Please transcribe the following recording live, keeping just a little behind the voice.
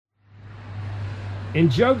In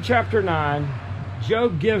Job chapter 9,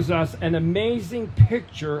 Job gives us an amazing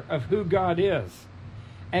picture of who God is.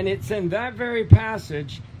 And it's in that very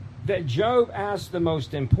passage that Job asks the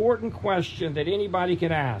most important question that anybody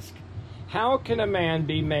could ask. How can a man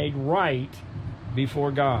be made right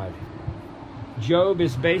before God? Job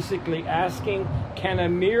is basically asking, can a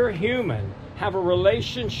mere human have a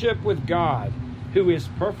relationship with God who is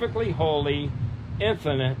perfectly holy,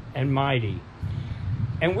 infinite, and mighty?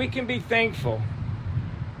 And we can be thankful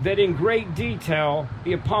that in great detail,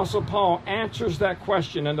 the Apostle Paul answers that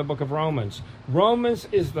question in the book of Romans. Romans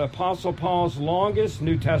is the Apostle Paul's longest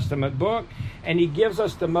New Testament book, and he gives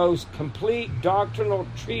us the most complete doctrinal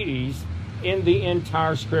treatise in the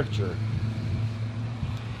entire Scripture.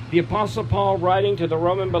 The Apostle Paul, writing to the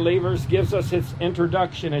Roman believers, gives us his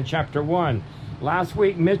introduction in chapter 1. Last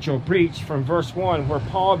week, Mitchell preached from verse 1, where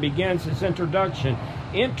Paul begins his introduction,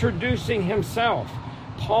 introducing himself.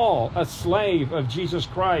 Paul, a slave of Jesus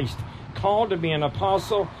Christ, called to be an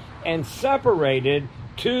apostle and separated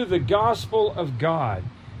to the gospel of God.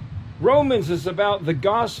 Romans is about the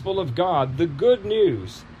gospel of God, the good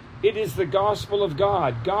news. It is the gospel of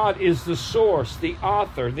God. God is the source, the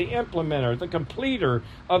author, the implementer, the completer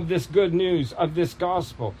of this good news, of this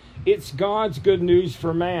gospel. It's God's good news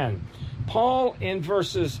for man. Paul, in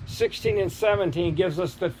verses 16 and 17, gives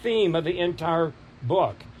us the theme of the entire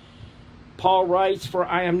book. Paul writes, "For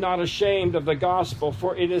I am not ashamed of the gospel,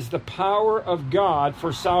 for it is the power of God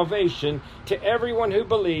for salvation to everyone who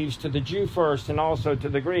believes, to the Jew first and also to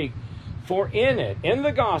the Greek. For in it, in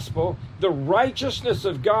the gospel, the righteousness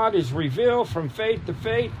of God is revealed from faith to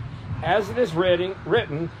faith, as it is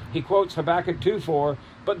written," he quotes Habakkuk 2:4,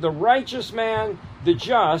 "but the righteous man, the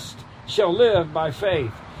just, shall live by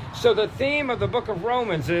faith." So the theme of the book of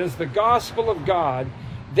Romans is the gospel of God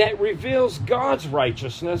that reveals God's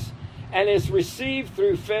righteousness and is received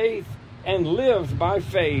through faith and lived by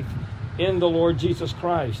faith in the Lord Jesus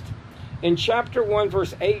Christ. In chapter 1,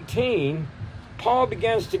 verse 18, Paul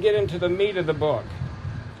begins to get into the meat of the book.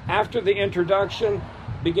 After the introduction,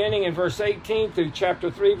 beginning in verse 18 through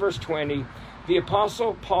chapter 3, verse 20, the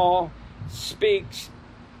Apostle Paul speaks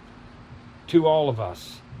to all of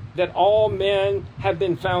us, that all men have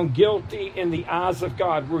been found guilty in the eyes of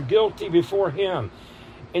God. We're guilty before Him.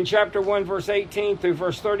 In chapter 1, verse 18 through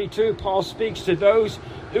verse 32, Paul speaks to those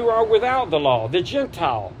who are without the law, the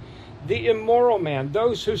Gentile, the immoral man,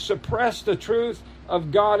 those who suppress the truth of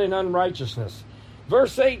God in unrighteousness.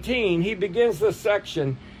 Verse 18, he begins this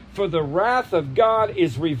section, "For the wrath of God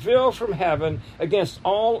is revealed from heaven against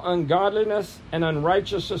all ungodliness and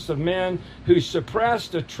unrighteousness of men who suppress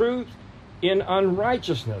the truth in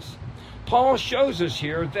unrighteousness." Paul shows us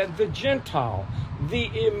here that the Gentile, the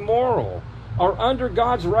immoral, are under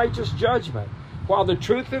God's righteous judgment. While the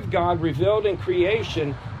truth of God revealed in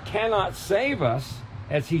creation cannot save us,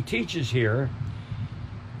 as he teaches here,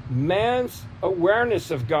 man's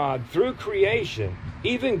awareness of God through creation,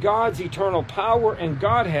 even God's eternal power and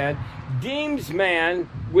Godhead, deems man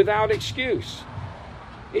without excuse.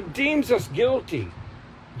 It deems us guilty.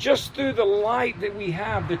 Just through the light that we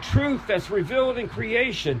have, the truth that's revealed in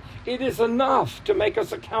creation, it is enough to make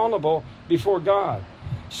us accountable before God.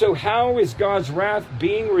 So how is God's wrath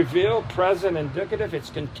being revealed? Present indicative. It's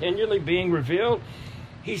continually being revealed.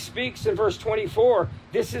 He speaks in verse 24.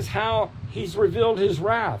 This is how He's revealed His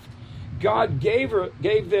wrath. God gave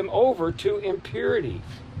them over to impurity.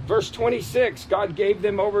 Verse 26, God gave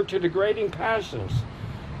them over to degrading passions.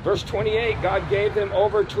 Verse 28, God gave them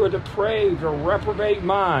over to a depraved or reprobate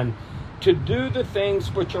mind to do the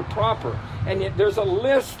things which are proper. And yet there's a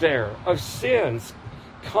list there of sins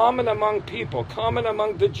common among people, common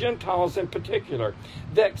among the Gentiles in particular,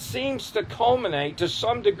 that seems to culminate to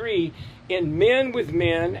some degree in men with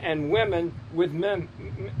men and women with men,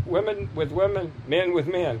 women with women, men with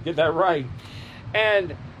men. Get that right.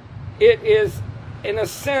 And it is, in a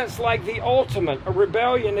sense, like the ultimate, a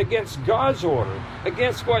rebellion against God's order,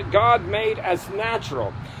 against what God made as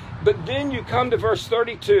natural. But then you come to verse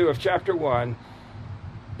 32 of chapter 1.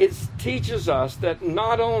 It teaches us that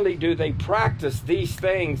not only do they practice these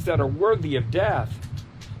things that are worthy of death,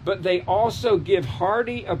 but they also give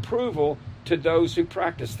hearty approval to those who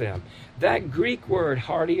practice them. That Greek word,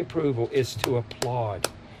 hearty approval, is to applaud.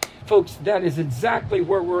 Folks, that is exactly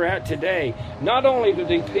where we're at today. Not only do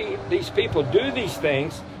these people do these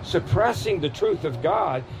things, suppressing the truth of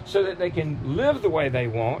God so that they can live the way they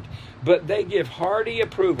want, but they give hearty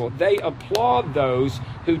approval. They applaud those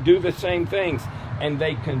who do the same things, and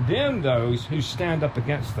they condemn those who stand up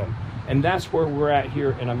against them. And that's where we're at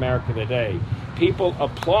here in America today. People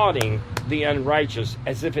applauding the unrighteous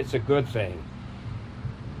as if it's a good thing.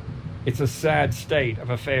 It's a sad state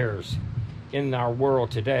of affairs. in our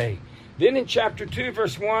world today. Then in chapter 2,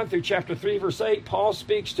 verse 1 through chapter 3, verse 8, Paul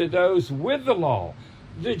speaks to those with the law,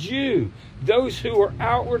 the Jew, those who are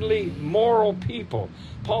outwardly moral people.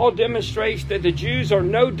 Paul demonstrates that the Jews are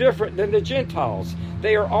no different than the Gentiles.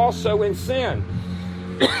 They are also in sin.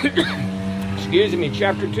 Excuse me,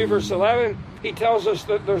 chapter 2, verse 11, he tells us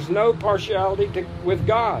that there's no partiality with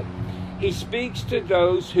God. He speaks to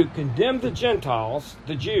those who condemn the Gentiles,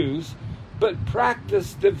 the Jews, but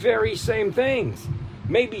practice the very same things.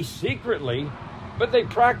 Maybe secretly, but they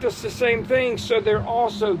practice the same things, so they're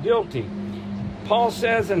also guilty. Paul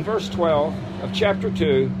says in verse 12 of chapter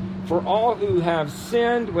 2, "For all who have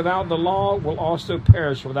sinned without the law will also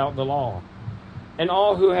perish without the law. And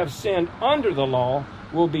all who have sinned under the law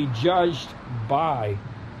will be judged by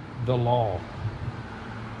the law."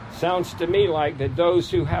 Sounds to me like that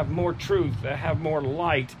those who have more truth, that have more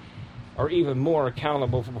light, are even more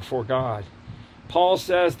accountable before God. Paul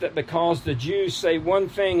says that because the Jews say one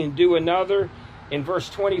thing and do another, in verse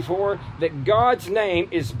 24, that God's name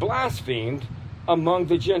is blasphemed among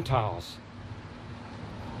the Gentiles.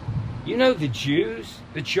 You know, the Jews,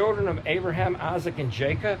 the children of Abraham, Isaac, and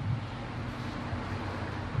Jacob,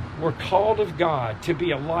 were called of God to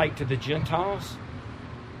be a light to the Gentiles.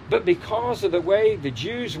 But because of the way the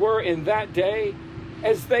Jews were in that day,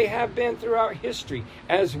 as they have been throughout history,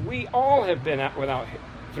 as we all have been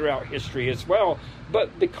throughout history as well,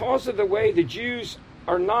 but because of the way the Jews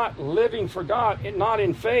are not living for God and not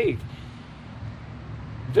in faith,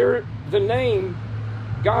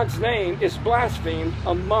 God's name is blasphemed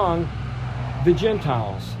among the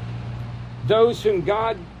Gentiles. Those whom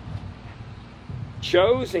God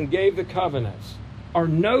chose and gave the covenants are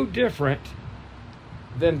no different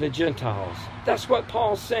than the Gentiles. That's what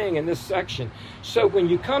Paul's saying in this section. So when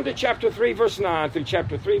you come to chapter 3, verse 9 through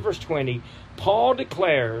chapter 3, verse 20, Paul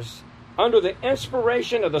declares, under the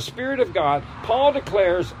inspiration of the Spirit of God, Paul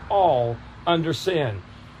declares all under sin.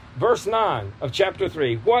 Verse 9 of chapter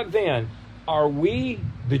 3, "What then? Are we,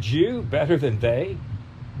 the Jew, better than they?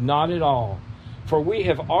 Not at all. For we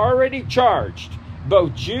have already charged,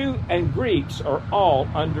 both Jew and Greeks are all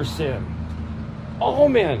under sin. All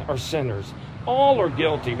men are sinners. All are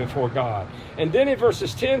guilty before God." And then in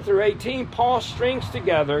verses 10 through 18, Paul strings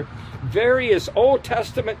together various Old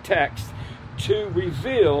Testament texts to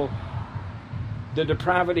reveal the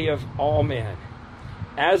depravity of all men.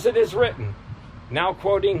 As it is written, now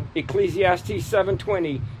quoting Ecclesiastes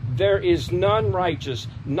 7:20, "There is none righteous,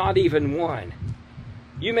 not even one."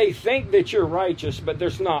 You may think that you're righteous, but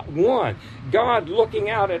there's not one. God, looking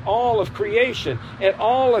out at all of creation, at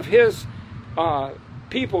all of his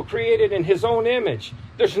people created in his own image,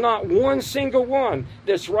 there's not one single one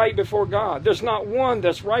that's right before God. There's not one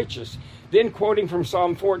that's righteous. Then quoting from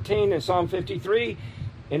Psalm 14 and Psalm 53,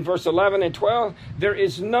 in verse 11 and 12, "There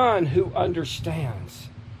is none who understands.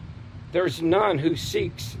 There's none who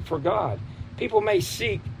seeks for God." People may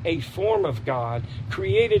seek a form of God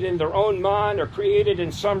created in their own mind or created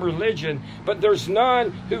in some religion, but there's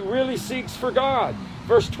none who really seeks for God.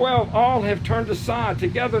 Verse 12, "All have turned aside.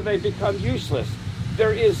 Together they become useless.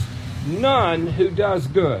 There is none who does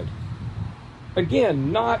good."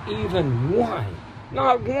 Again, not even one.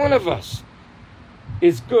 Not one of us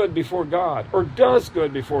is good before God or does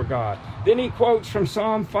good before God. Then he quotes from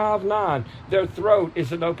Psalm 5:9, "Their throat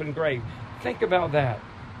is an open grave." Think about that.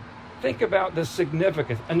 Think about the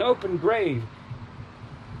significance. An open grave,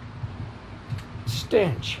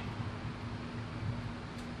 stench,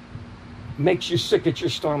 makes you sick at your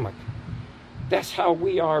stomach. That's how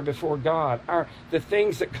we are before God. The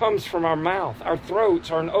things that comes from our mouth, our throats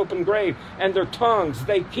are an open grave, and their tongues,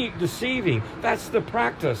 they keep deceiving. That's the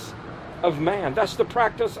practice of man. That's the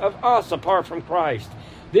practice of us apart from Christ.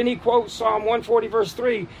 Then he quotes Psalm 140 verse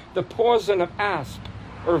 3, "The poison of asp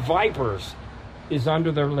or vipers is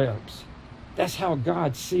under their lips." That's how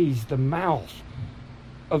God sees the mouth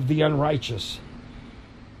of the unrighteous.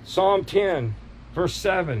 Psalm 10 verse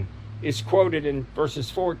 7 is quoted in verses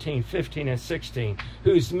 14, 15, and 16,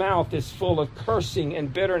 "Whose mouth is full of cursing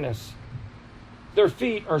and bitterness. Their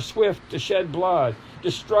feet are swift to shed blood.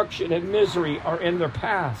 Destruction and misery are in their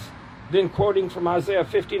paths." Then quoting from Isaiah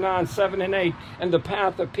 59, 7 and 8, "And the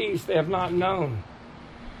path of peace they have not known."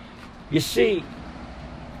 You see,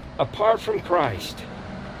 apart from Christ,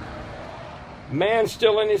 man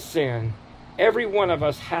still in his sin, every one of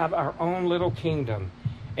us have our own little kingdom.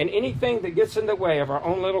 And anything that gets in the way of our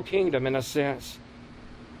own little kingdom, in a sense,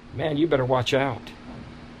 man, you better watch out.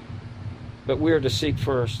 But we're to seek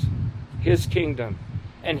first his kingdom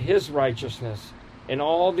and his righteousness, and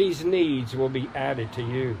all these needs will be added to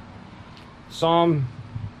you. Psalm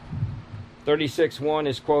 36:1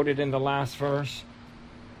 is quoted in the last verse.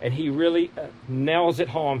 And he really nails it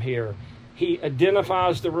home here. He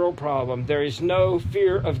identifies the real problem. There is no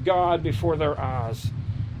fear of God before their eyes.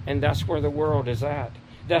 And that's where the world is at.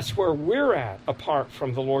 That's where we're at apart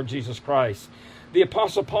from the Lord Jesus Christ. The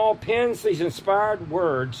Apostle Paul pens these inspired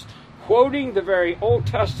words, quoting the very Old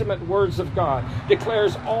Testament words of God,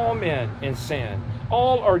 declares all men in sin.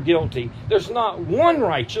 All are guilty. There's not one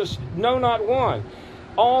righteous, no, not one.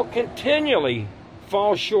 All continually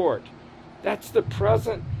fall short. That's the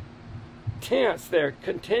present tense there.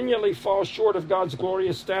 Continually fall short of God's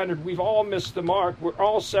glorious standard. We've all missed the mark. We're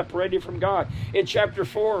all separated from God. In chapter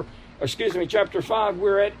 5,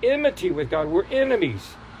 we're at enmity with God. We're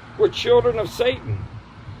enemies. We're children of Satan.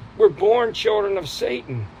 We're born children of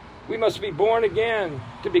Satan. We must be born again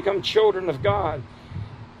to become children of God.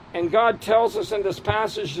 And God tells us in this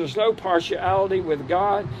passage there's no partiality with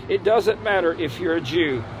God. It doesn't matter if you're a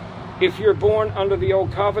Jew. If you're born under the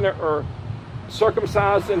old covenant or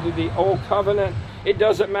circumcised into the old covenant, it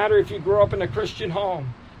doesn't matter if you grew up in a Christian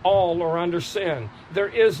home. All are under sin. There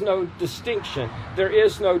is no distinction. There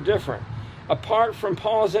is no difference. Apart from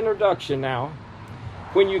Paul's introduction now,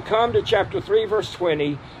 when you come to chapter 3, verse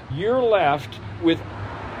 20, you're left with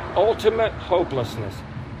ultimate hopelessness.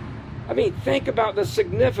 I mean, think about the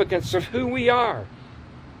significance of who we are.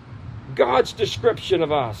 God's description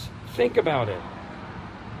of us. Think about it.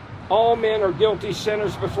 All men are guilty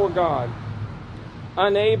sinners before God,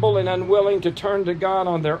 unable and unwilling to turn to God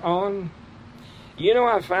on their own. You know,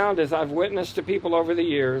 I've found as I've witnessed to people over the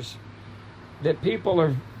years that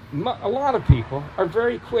a lot of people are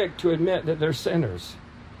very quick to admit that they're sinners,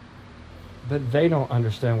 but they don't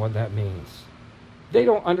understand what that means. They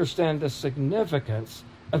don't understand the significance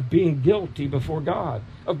of being guilty before God,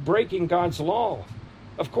 of breaking God's law.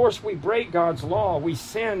 Of course, we break God's law. We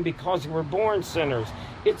sin because we're born sinners.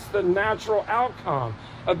 It's the natural outcome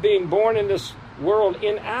of being born in this world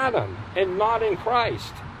in Adam and not in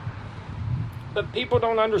Christ. But people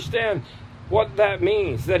don't understand what that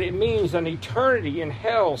means, that it means an eternity in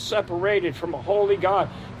hell separated from a holy God.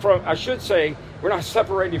 We're not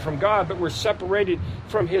separated from God, but we're separated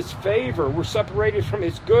from His favor. We're separated from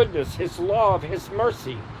His goodness, His love, His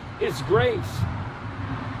mercy, His grace.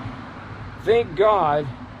 Thank God,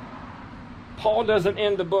 Paul doesn't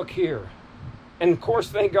end the book here. And of course,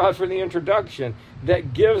 thank God for the introduction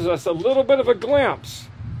that gives us a little bit of a glimpse.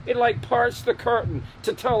 It like parts the curtain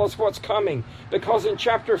to tell us what's coming. Because in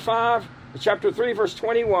chapter 3, verse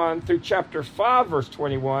 21 through chapter 5, verse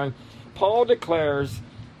 21, Paul declares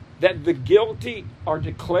that the guilty are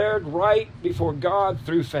declared right before God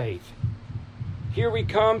through faith. Here we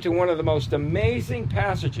come to one of the most amazing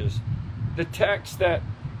passages, the text that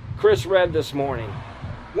Chris read this morning.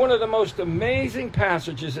 One of the most amazing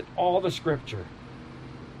passages in all the Scripture.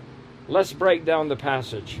 Let's break down the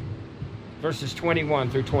passage, verses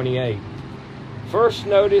 21 through 28. First,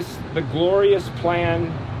 notice the glorious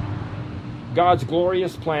plan, God's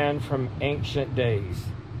glorious plan from ancient days.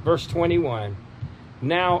 Verse 21.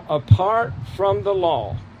 Now, apart from the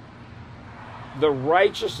law, the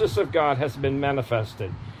righteousness of God has been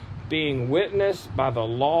manifested, being witnessed by the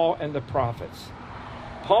law and the prophets.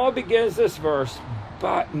 Paul begins this verse,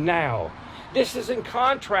 but now. This is in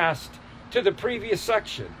contrast to the previous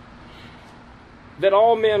section, that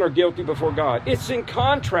all men are guilty before God. It's in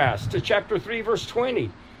contrast to chapter 3, verse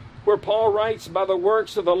 20, where Paul writes, by the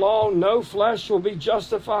works of the law, no flesh will be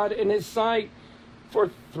justified in his sight, for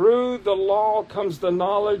through the law comes the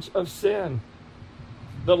knowledge of sin.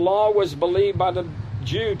 The law was believed by the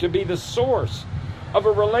Jew to be the source of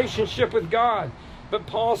a relationship with God. But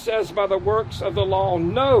Paul says by the works of the law,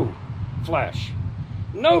 no flesh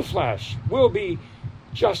will be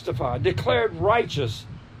justified, declared righteous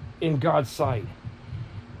in God's sight.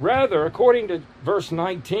 Rather, according to verse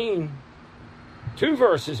 19, 2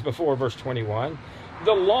 verses before verse 21,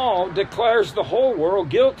 the law declares the whole world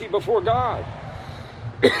guilty before God.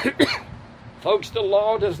 Folks, the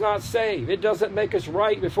law does not save. It doesn't make us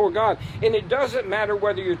right before God. And it doesn't matter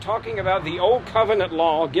whether you're talking about the old covenant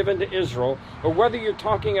law given to Israel or whether you're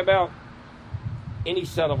talking about any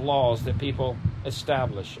set of laws that people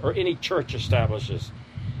establish or any church establishes.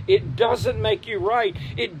 It doesn't make you right.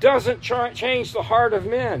 It doesn't change the heart of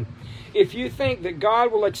men. If you think that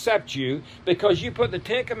God will accept you because you put the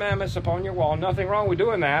 10 Commandments upon your wall, nothing wrong with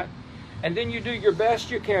doing that, and then you do your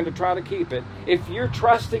best you can to try to keep it. If you're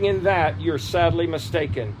trusting in that, you're sadly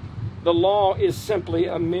mistaken. The law is simply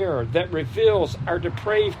a mirror that reveals our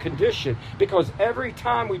depraved condition, because every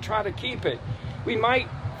time we try to keep it, we might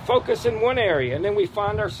focus in one area and then we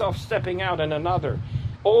find ourselves stepping out in another.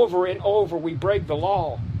 Over and over we break the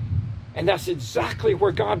law. And that's exactly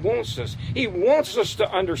where God wants us. He wants us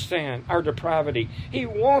to understand our depravity. He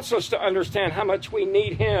wants us to understand how much we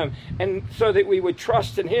need Him, and so that we would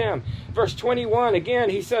trust in Him. Verse 21, again,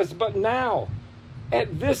 he says, but now,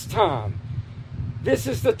 at this time, this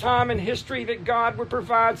is the time in history that God would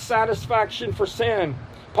provide satisfaction for sin.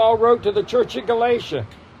 Paul wrote to the church at Galatia,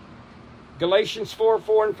 Galatians 4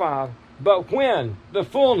 and 5. But when the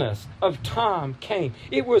fullness of time came,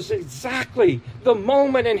 it was exactly the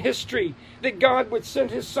moment in history that God would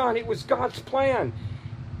send His Son. It was God's plan,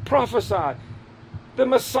 prophesied. The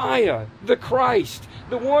Messiah, the Christ,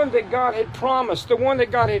 the one that God had promised, the one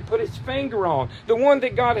that God had put His finger on, the one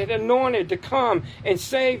that God had anointed to come and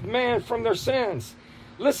save man from their sins.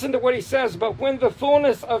 Listen to what he says. But when the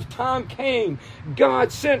fullness of time came,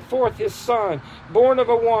 God sent forth His Son, born of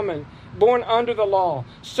a woman, born under the law,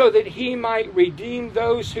 so that He might redeem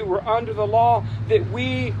those who were under the law, that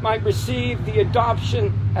we might receive the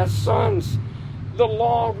adoption as sons. The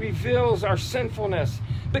law reveals our sinfulness,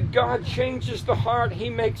 but God changes the heart. He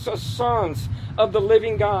makes us sons of the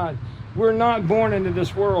living God. We're not born into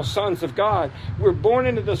this world sons of God. We're born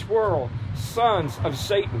into this world sons of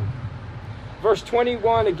Satan. Verse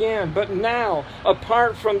 21 again, but now,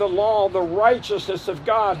 apart from the law, the righteousness of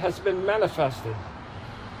God has been manifested.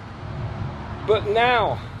 But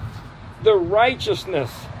now, the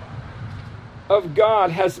righteousness of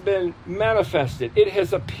God has been manifested. It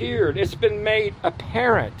has appeared. It's been made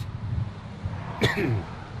apparent.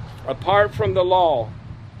 Apart from the law.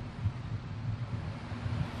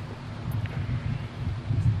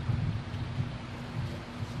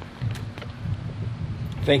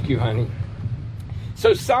 Thank you, honey.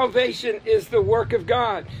 So salvation is the work of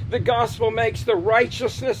God. The gospel makes the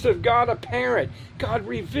righteousness of God apparent. God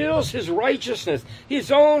reveals His righteousness,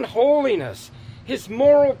 His own holiness, His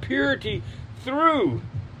moral purity through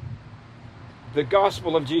the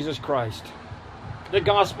gospel of Jesus Christ. The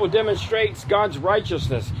gospel demonstrates God's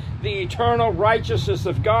righteousness, the eternal righteousness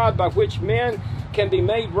of God by which men can be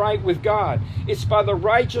made right with God. It's by the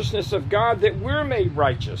righteousness of God that we're made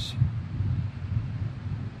righteous.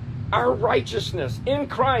 Our righteousness in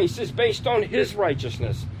Christ is based on His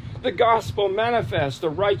righteousness. The gospel manifests the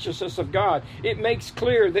righteousness of God. It makes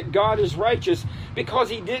clear that God is righteous because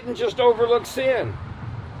He didn't just overlook sin.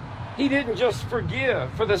 He didn't just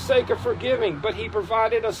forgive for the sake of forgiving, but He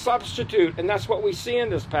provided a substitute, and that's what we see in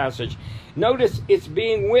this passage. Notice it's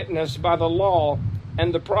being witnessed by the law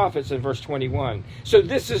and the prophets in verse 21. So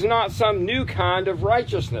this is not some new kind of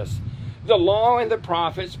righteousness. The law and the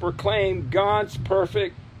prophets proclaim God's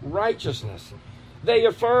perfect righteousness. They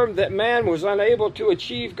affirm that man was unable to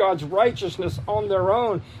achieve God's righteousness on their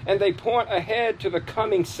own, and they point ahead to the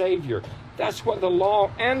coming Savior. That's what the law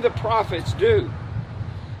and the prophets do.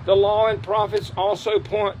 The law and prophets also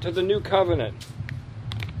point to the new covenant.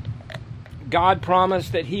 God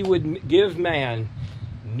promised that He would give man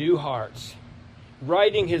new hearts,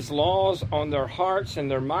 writing His laws on their hearts and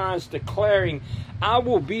their minds, declaring, I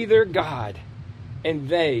will be their God, and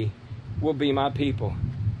they will be my people.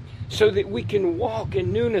 So that we can walk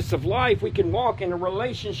in newness of life. We can walk in a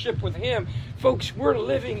relationship with Him. Folks, we're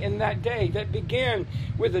living in that day that began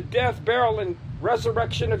with the death, burial, and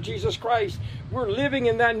resurrection of Jesus Christ. We're living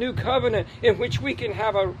in that new covenant in which we can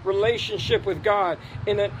have a relationship with God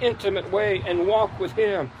in an intimate way and walk with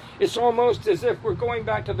Him. It's almost as if we're going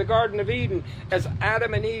back to the Garden of Eden. As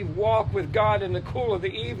Adam and Eve walk with God in the cool of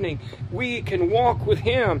the evening, we can walk with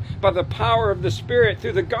Him by the power of the Spirit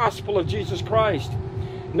through the gospel of Jesus Christ.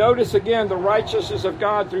 Notice again, the righteousness of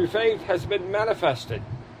God through faith has been manifested.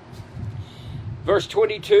 Verse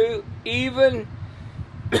 22, even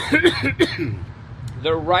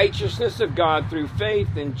the righteousness of God through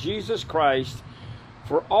faith in Jesus Christ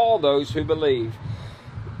for all those who believe.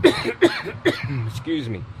 Excuse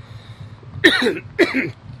me.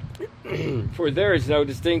 For there is no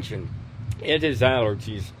distinction. It is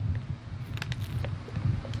allergies.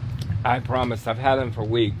 I promise, I've had them for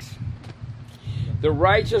weeks. The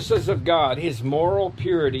righteousness of God, His moral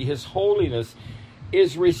purity, His holiness,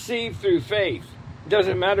 is received through faith. It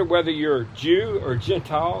doesn't matter whether you're Jew or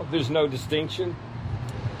Gentile, there's no distinction.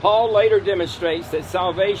 Paul later demonstrates that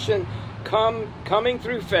salvation coming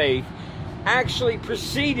through faith actually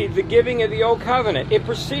preceded the giving of the old covenant. It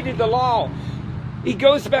preceded the law. He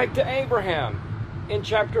goes back to Abraham in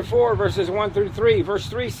chapter 4, verses 1 through 3. Verse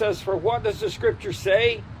 3 says, for what does the scripture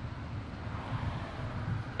say?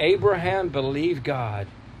 Abraham believed God,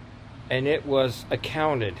 and it was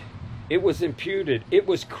accounted, it was imputed, it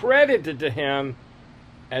was credited to him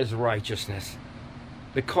as righteousness.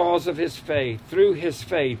 Because of his faith, through his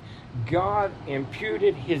faith, God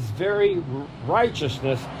imputed His very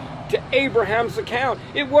righteousness to Abraham's account.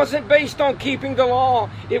 It wasn't based on keeping the law.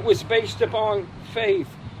 It was based upon faith.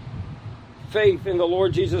 Faith in the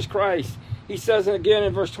Lord Jesus Christ. He says again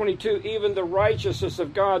in verse 22, even the righteousness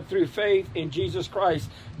of God through faith in Jesus Christ.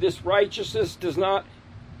 This righteousness does not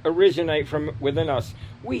originate from within us.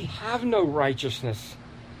 We have no righteousness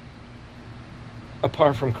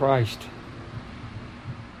apart from Christ.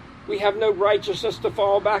 We have no righteousness to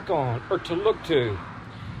fall back on or to look to.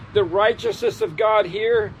 The righteousness of God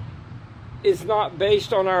here is not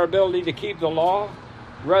based on our ability to keep the law.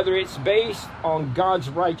 Rather, it's based on God's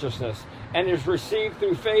righteousness and is received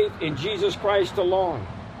through faith in Jesus Christ alone.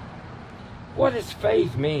 What does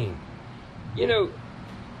faith mean? You know,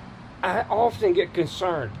 I often get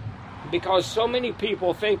concerned because so many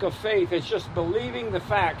people think of faith as just believing the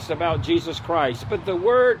facts about Jesus Christ. But the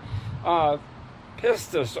word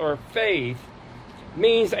pistis, or faith,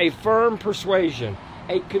 means a firm persuasion,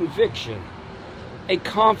 a conviction, a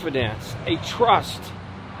confidence, a trust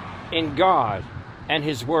in God and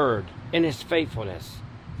His Word, in His faithfulness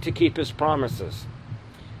to keep His promises.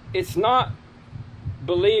 It's not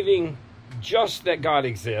believing just that God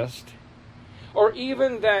exists, or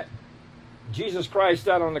even that Jesus Christ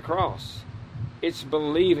died on the cross. It's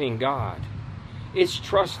believing God. It's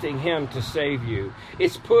trusting Him to save you.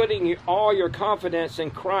 It's putting all your confidence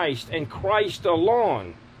in Christ and Christ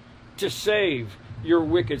alone to save your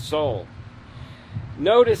wicked soul.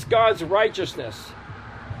 Notice God's righteousness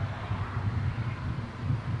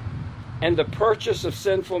and the purchase of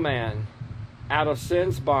sinful man out of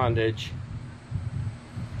sin's bondage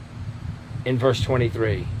in verse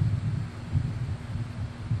 23.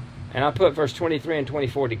 And I put verse 23 and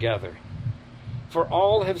 24 together. For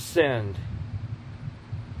all have sinned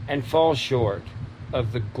and fall short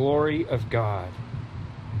of the glory of God,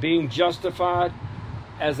 being justified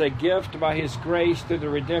as a gift by His grace through the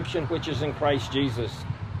redemption which is in Christ Jesus.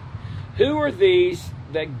 Who are these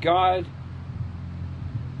that God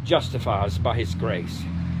justifies by His grace?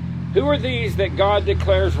 Who are these that God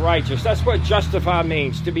declares righteous? That's what justify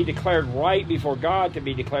means, to be declared right before God, to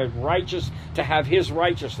be declared righteous, to have His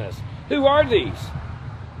righteousness. Who are these?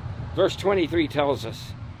 Verse 23 tells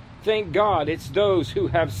us, thank God it's those who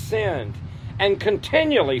have sinned and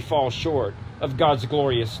continually fall short of God's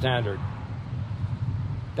glorious standard.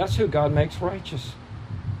 That's who God makes righteous.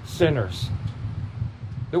 Sinners.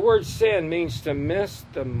 The word sin means to miss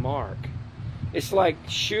the mark. It's like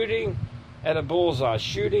shooting at a bullseye,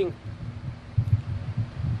 shooting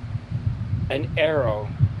an arrow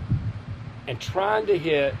and trying to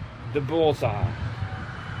hit the bullseye.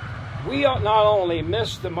 We ought not only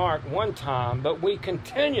miss the mark one time, but we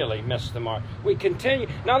continually miss the mark.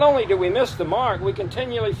 Not only do we miss the mark, we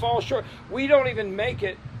continually fall short. We don't even make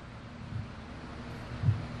it.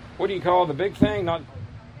 What do you call the big thing? Not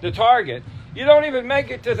the target. You don't even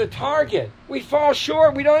make it to the target. We fall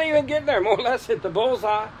short. We don't even get there. More or less hit the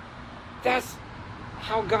bullseye. That's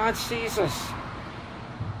how God sees us.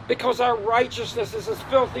 Because our righteousness is as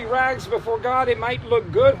filthy rags before God. It might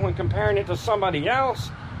look good when comparing it to somebody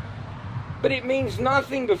else, but it means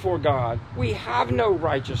nothing before God. We have no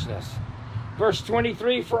righteousness. Verse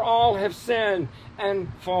 23, for all have sinned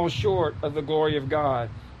and fall short of the glory of God.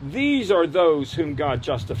 These are those whom God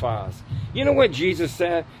justifies. You know what Jesus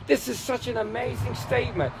said? This is such an amazing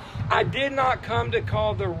statement. I did not come to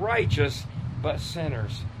call the righteous, but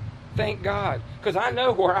sinners. Thank God, because I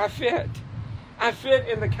know where I fit. I fit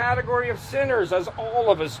in the category of sinners, as all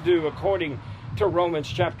of us do, according to Romans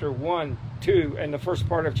chapter 1, 2, and the first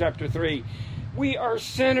part of chapter 3. We are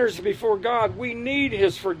sinners before God. We need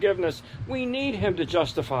His forgiveness. We need Him to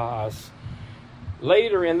justify us.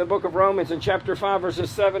 Later in the book of Romans, in chapter 5, verses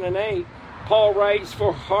 7 and 8, Paul writes,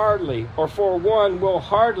 for one will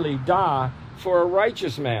hardly die for a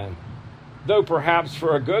righteous man, though perhaps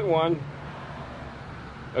for a good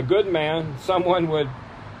man, someone would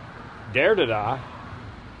dare to die.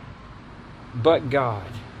 But God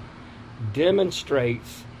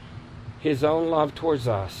demonstrates His own love towards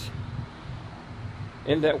us,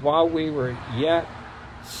 in that while we were yet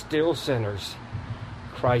still sinners,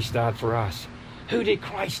 Christ died for us. Who did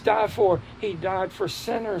Christ die for? He died for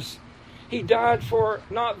sinners. He died for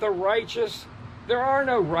not the righteous. There are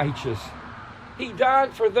no righteous. He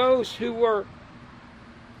died for those who were,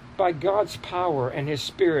 by God's power and His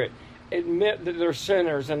Spirit, admit that they're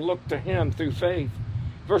sinners and look to Him through faith.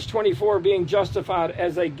 Verse 24, being justified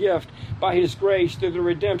as a gift by His grace through the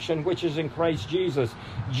redemption which is in Christ Jesus.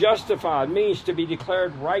 Justified means to be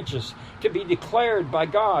declared righteous, to be declared by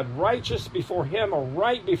God righteous before Him, or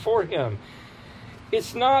right before Him.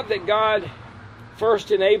 It's not that God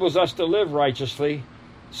first enables us to live righteously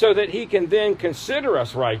so that He can then consider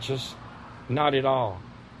us righteous. Not at all.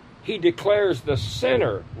 He declares the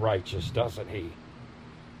sinner righteous, doesn't he?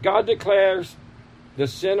 God declares the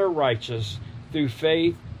sinner righteous through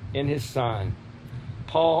faith in his Son.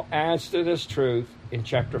 Paul adds to this truth in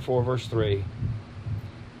chapter 4, verse 3.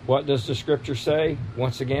 What does the scripture say?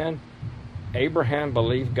 Once again, Abraham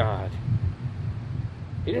believed God.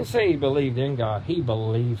 He didn't say he believed in God. He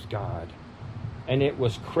believed God. And it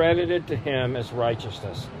was credited to him as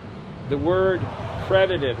righteousness. The word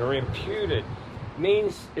credited or imputed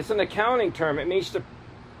means, it's an accounting term. It means to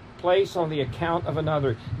place on the account of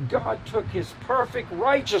another. God took his perfect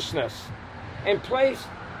righteousness and placed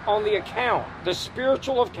on the account, the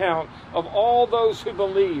spiritual account of all those who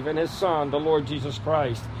believe in his Son, the Lord Jesus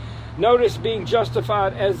Christ. Notice being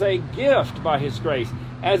justified as a gift by his grace.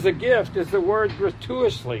 As a gift is the word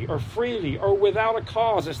gratuitously or freely or without a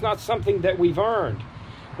cause. It's not something that we've earned.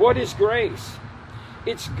 What is grace?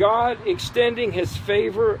 It's God extending his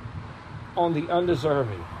favor on the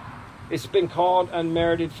undeserving. It's been called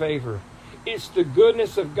unmerited favor. It's the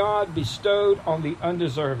goodness of God bestowed on the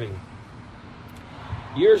undeserving.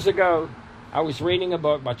 Years ago, I was reading a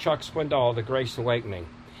book by Chuck Swindoll, The Grace Awakening.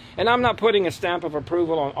 And I'm not putting a stamp of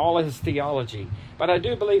approval on all of his theology, but I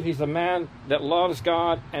do believe he's a man that loves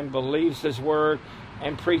God and believes his word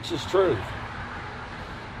and preaches truth.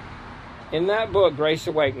 In that book, Grace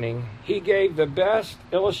Awakening, he gave the best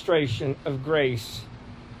illustration of grace,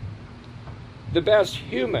 the best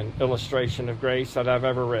human illustration of grace that I've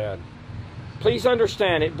ever read. Please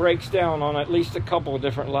understand, it breaks down on at least a couple of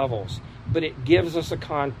different levels, but it gives us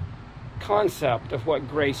a concept of what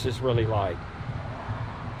grace is really like.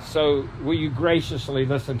 So will you graciously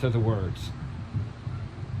listen to the words?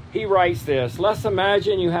 He writes this: let's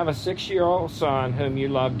imagine you have a 6-year-old son whom you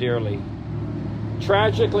love dearly.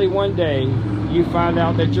 Tragically, one day, you find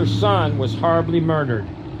out that your son was horribly murdered.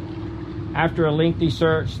 After a lengthy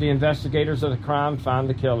search, the investigators of the crime find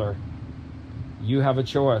the killer. You have a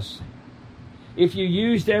choice. If you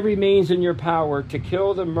used every means in your power to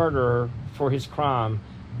kill the murderer for his crime,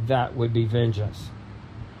 that would be vengeance.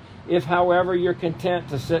 If, however, you're content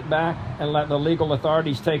to sit back and let the legal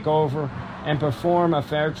authorities take over and perform a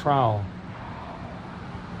fair trial,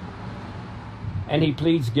 and he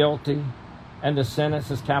pleads guilty and the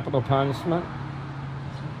sentence is capital punishment,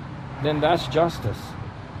 then that's justice.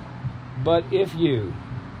 But if you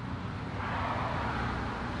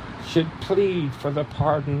should plead for the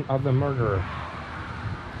pardon of the murderer,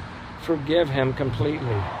 forgive him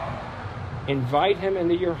completely, invite him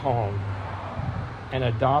into your home, and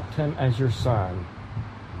adopt him as your son,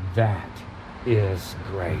 that is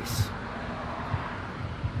grace.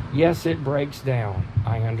 Yes, it breaks down.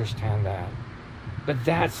 I understand that. But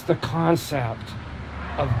that's the concept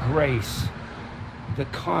of grace. The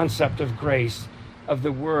concept of grace, of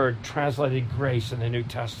the word translated grace in the New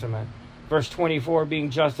Testament. Verse 24, being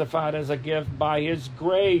justified as a gift by his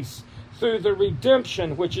grace through the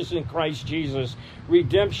redemption which is in Christ Jesus.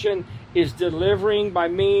 Redemption is delivering by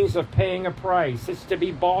means of paying a price. It's to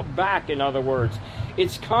be bought back, in other words.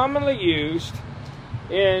 It's commonly used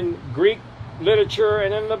in Greek literature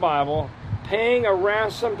and in the Bible, paying a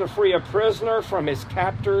ransom to free a prisoner from his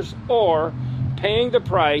captors, or paying the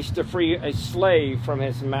price to free a slave from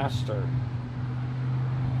his master.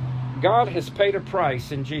 God has paid a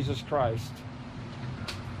price in Jesus Christ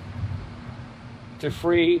to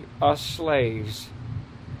free us slaves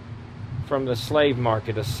from the slave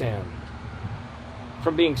market of sin,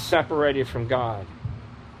 from being separated from God.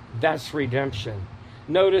 That's redemption.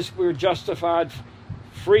 Notice we're justified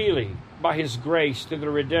freely by his grace through the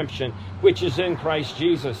redemption which is in Christ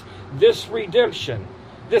Jesus. This redemption,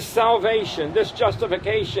 this salvation, this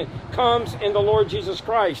justification comes in the Lord Jesus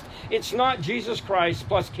Christ. It's not Jesus Christ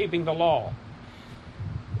plus keeping the law.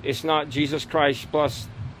 It's not Jesus Christ plus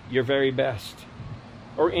your very best,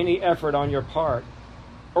 or any effort on your part,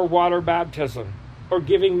 or water baptism, or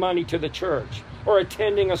giving money to the church, or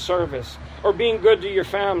attending a service, or being good to your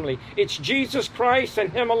family. It's Jesus Christ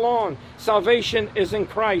and him alone. Salvation is in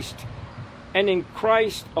Christ, and in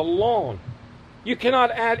Christ alone. You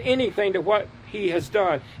cannot add anything to what he has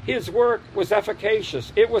done. His work was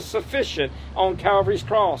efficacious. It was sufficient on Calvary's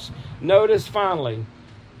cross. Notice finally,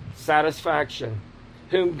 satisfaction,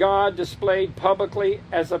 whom God displayed publicly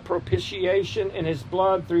as a propitiation in his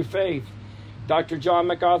blood through faith. Dr. John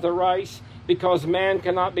MacArthur writes, because man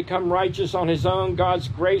cannot become righteous on his own, God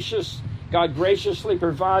graciously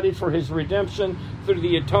provided for his redemption through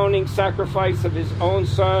the atoning sacrifice of his own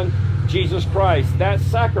Son, Jesus Christ. That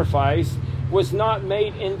sacrifice was not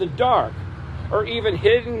made in the dark, or even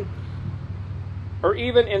in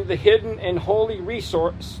the hidden and holy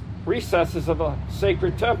recesses of a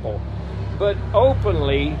sacred temple, but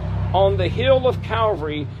openly on the hill of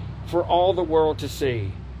Calvary, for all the world to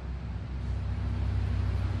see.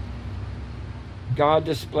 God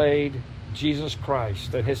displayed Jesus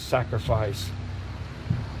Christ and his sacrifice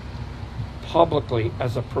publicly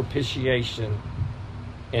as a propitiation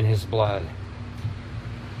in his blood.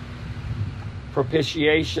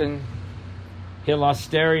 Propitiation,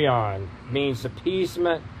 hilasterion, means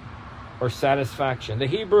appeasement or satisfaction. The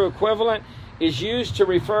Hebrew equivalent is used to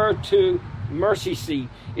refer to mercy seat.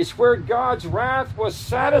 It's where God's wrath was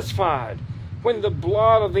satisfied when the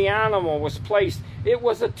blood of the animal was placed. It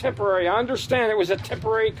was a temporary, I understand it was a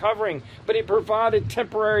temporary covering, but it provided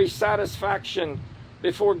temporary satisfaction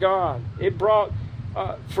before God. It brought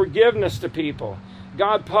forgiveness to people.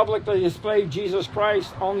 God publicly displayed Jesus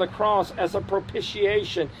Christ on the cross as a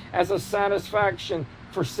propitiation, as a satisfaction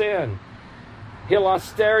for sin.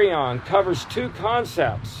 Hilasterion covers two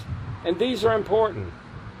concepts, and these are important.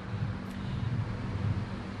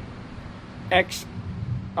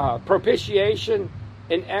 Propitiation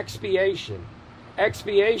and expiation.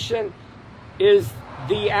 Expiation is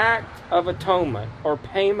the act of atonement or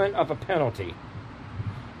payment of a penalty.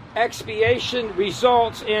 Expiation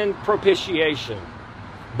results in propitiation.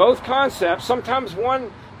 Both concepts, sometimes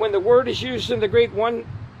one, when the word is used in the Greek, one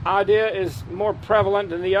idea is more prevalent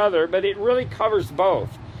than the other, but it really covers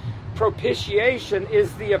both. Propitiation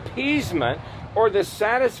is the appeasement or the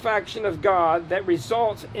satisfaction of God that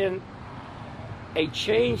results in a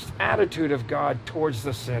changed attitude of God towards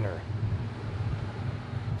the sinner.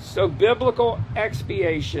 So biblical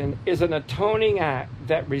expiation is an atoning act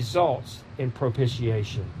that results in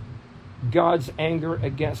propitiation. God's anger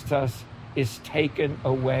against us is taken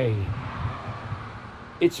away.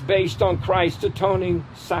 It's based on Christ's atoning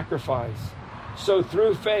sacrifice. So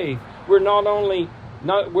through faith, we're no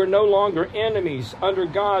longer enemies under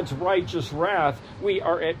God's righteous wrath. We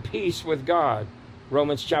are at peace with God.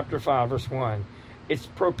 Romans chapter 5, verse 1. It's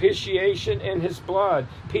propitiation in his blood.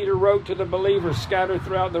 Peter wrote to the believers scattered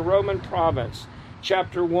throughout the Roman province.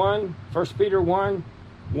 Chapter 1, 1 Peter 1,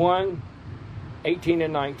 18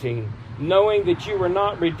 and 19. Knowing that you were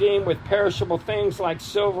not redeemed with perishable things like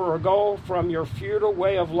silver or gold from your futile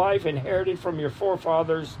way of life inherited from your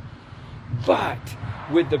forefathers, but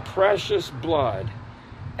with the precious blood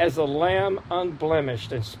as a lamb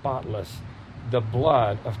unblemished and spotless, the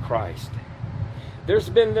blood of Christ. There's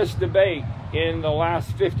been this debate in the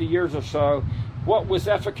last 50 years or so. What was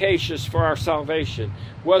efficacious for our salvation?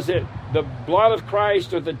 Was it the blood of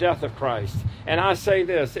Christ or the death of Christ? And I say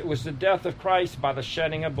this, it was the death of Christ by the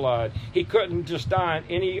shedding of blood. He couldn't just die in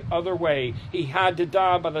any other way. He had to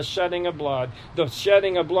die by the shedding of blood. The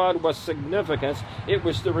shedding of blood was significant. It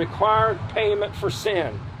was the required payment for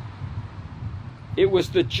sin. It was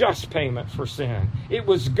the just payment for sin. It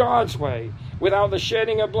was God's way. Without the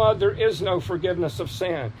shedding of blood, there is no forgiveness of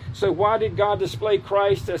sin. So why did God display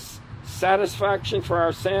Christ as satisfaction for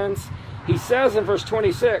our sins? He says in verse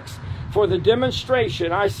 26, for the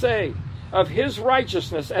demonstration, I say, of his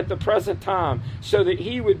righteousness at the present time, so that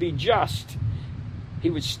he would be just. He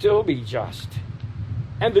would still be just.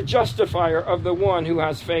 And the justifier of the one who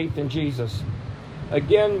has faith in Jesus.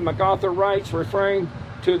 Again, MacArthur writes, referring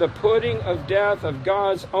to the putting of death of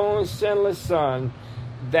God's own sinless Son,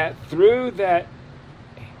 that through that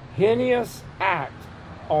heinous act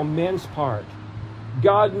on men's part,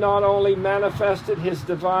 God not only manifested his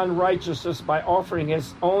divine righteousness by offering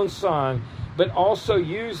his own Son, but also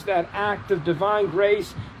used that act of divine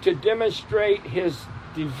grace to demonstrate his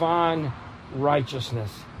divine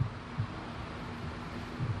righteousness.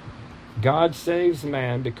 God saves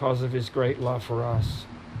man because of his great love for us,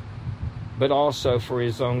 but also for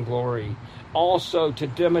his own glory, also to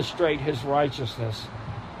demonstrate his righteousness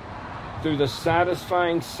through the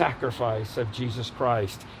satisfying sacrifice of Jesus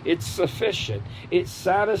Christ. It's sufficient. It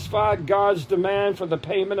satisfied God's demand for the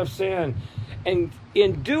payment of sin. And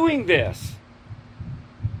in doing this,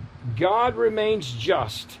 God remains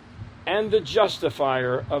just and the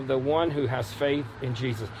justifier of the one who has faith in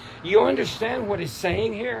Jesus. You understand what he's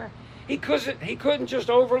saying here? He couldn't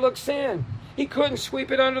just overlook sin. He couldn't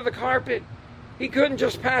sweep it under the carpet. He couldn't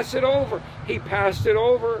just pass it over. He passed it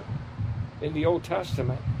over in the Old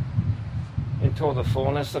Testament until the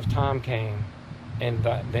fullness of time came. And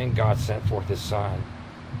then God sent forth his Son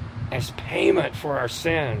as payment for our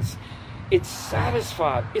sins. It's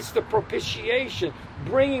satisfied. It's the propitiation,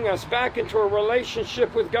 bringing us back into a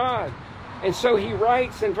relationship with God. And so he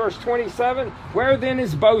writes in verse 27, where then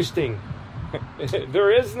is boasting?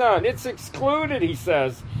 There is none. It's excluded, he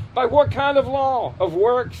says. By what kind of law? Of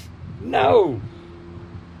works? No.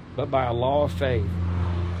 But by a law of faith.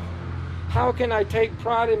 How can I take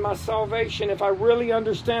pride in my salvation if I really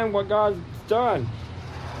understand what God's done?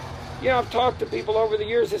 You know, I've talked to people over the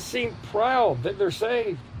years that seem proud that they're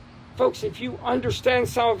saved. Folks, if you understand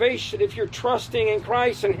salvation, if you're trusting in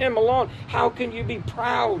Christ and Him alone, how can you be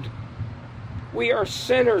proud? We are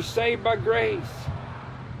sinners saved by grace.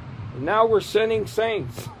 And now we're sinning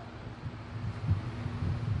saints.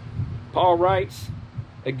 Paul writes,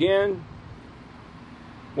 again,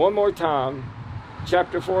 one more time,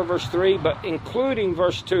 chapter 4, verse 3, but including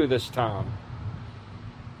verse 2 this time.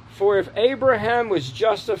 For if Abraham was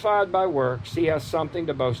justified by works, he has something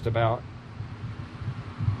to boast about,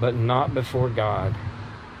 but not before God.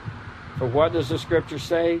 For what does the scripture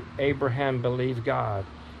say? Abraham believed God,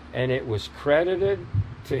 and it was credited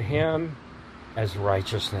to him as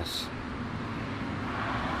righteousness.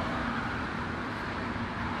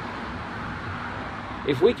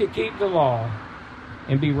 If we could keep the law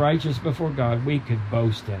and be righteous before God, we could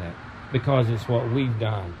boast in it because it's what we've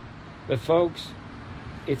done. But folks,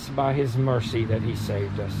 it's by His mercy that He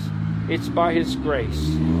saved us. It's by His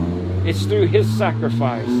grace. It's through His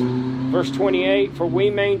sacrifice. Verse 28, for we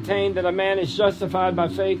maintain that a man is justified by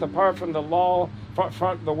faith apart from the law,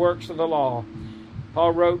 from the works of the law.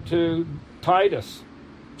 Paul wrote to Titus,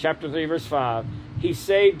 chapter 3, verse 5, He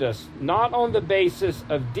saved us not on the basis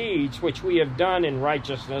of deeds which we have done in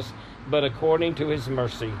righteousness, but according to His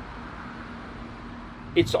mercy.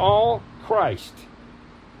 It's all Christ.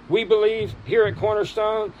 We believe here at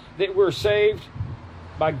Cornerstone that we're saved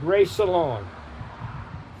by grace alone,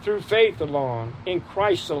 through faith alone, in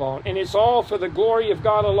Christ alone. And it's all for the glory of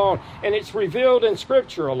God alone. And it's revealed in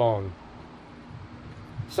Scripture alone.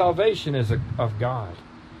 Salvation is of God.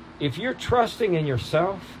 If you're trusting in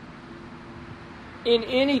yourself, in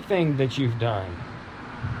anything that you've done,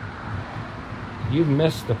 you've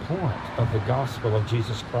missed the point of the gospel of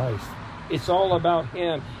Jesus Christ. It's all about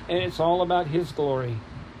Him, and it's all about His glory.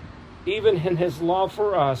 Even in His love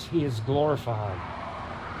for us, He is glorified.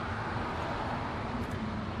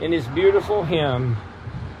 In his beautiful hymn,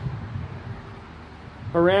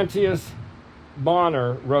 Horatius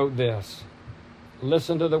Bonner wrote this.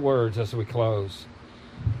 Listen to the words as we close.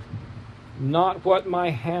 Not what my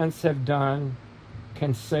hands have done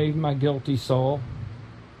can save my guilty soul.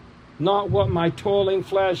 Not what my toiling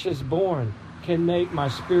flesh has borne can make my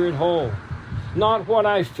spirit whole. Not what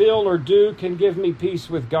I feel or do can give me peace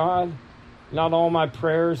with God. Not all my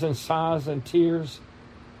prayers and sighs and tears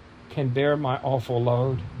can bear my awful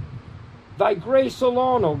load. Thy grace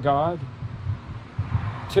alone, O God,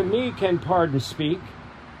 to me can pardon speak.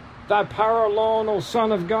 Thy power alone, O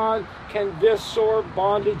Son of God, can this sore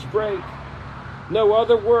bondage break. No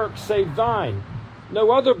other work save Thine,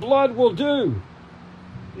 no other blood will do.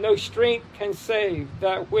 No strength can save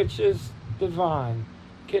that which is divine,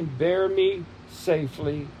 can bear me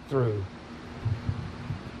safely through.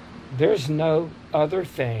 There's no other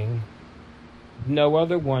thing, no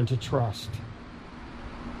other one to trust.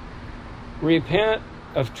 Repent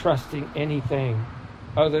of trusting anything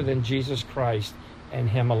other than Jesus Christ and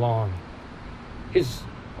Him alone. His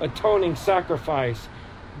atoning sacrifice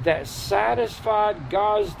that satisfied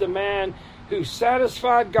God's demand, who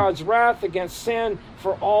satisfied God's wrath against sin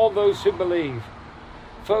for all those who believe.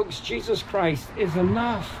 Folks, Jesus Christ is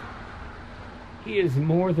enough. He is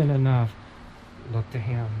more than enough. Look to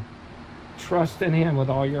Him. Trust in Him with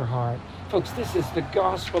all your heart. Folks, this is the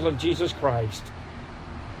gospel of Jesus Christ.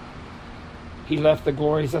 He left the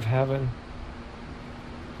glories of heaven,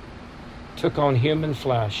 took on human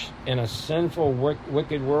flesh in a sinful,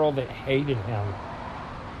 wicked world that hated Him.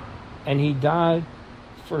 And He died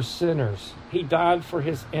for sinners. He died for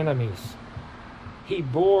His enemies. He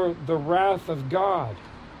bore the wrath of God.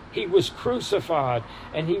 He was crucified,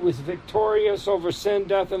 and He was victorious over sin,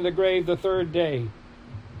 death, and the grave the third day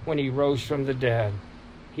when He rose from the dead.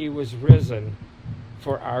 He was risen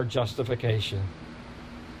for our justification.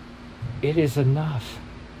 It is enough.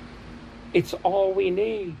 It's all we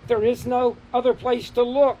need. There is no other place to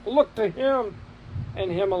look. Look to Him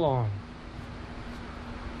and Him alone.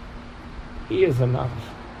 He is enough.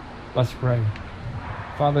 Let's pray.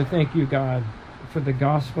 Father, thank You, God, for the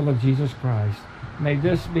gospel of Jesus Christ. May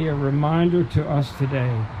this be a reminder to us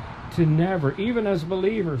today to never, even as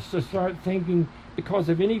believers, to start thinking because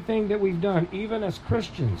of anything that we've done, even as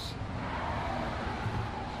Christians,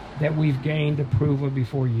 that we've gained approval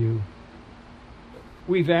before You.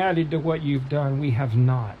 We've added to what You've done. We have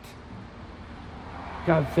not.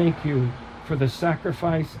 God, thank You for the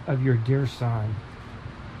sacrifice of Your dear Son,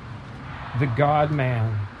 the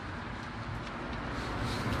God-man,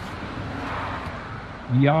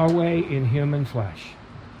 Yahweh in human flesh,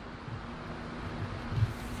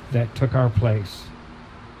 that took our place,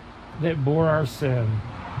 that bore our sin,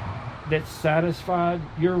 that satisfied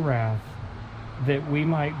Your wrath, that we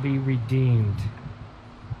might be redeemed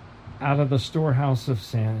out of the storehouse of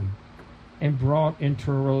sin and brought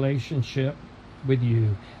into a relationship with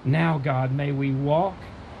you. Now, God, may we walk,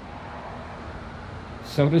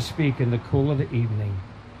 so to speak, in the cool of the evening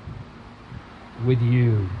with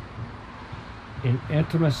you in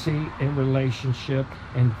intimacy and relationship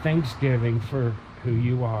and thanksgiving for who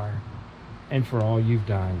you are and for all you've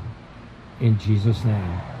done. In Jesus'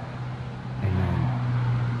 name, amen.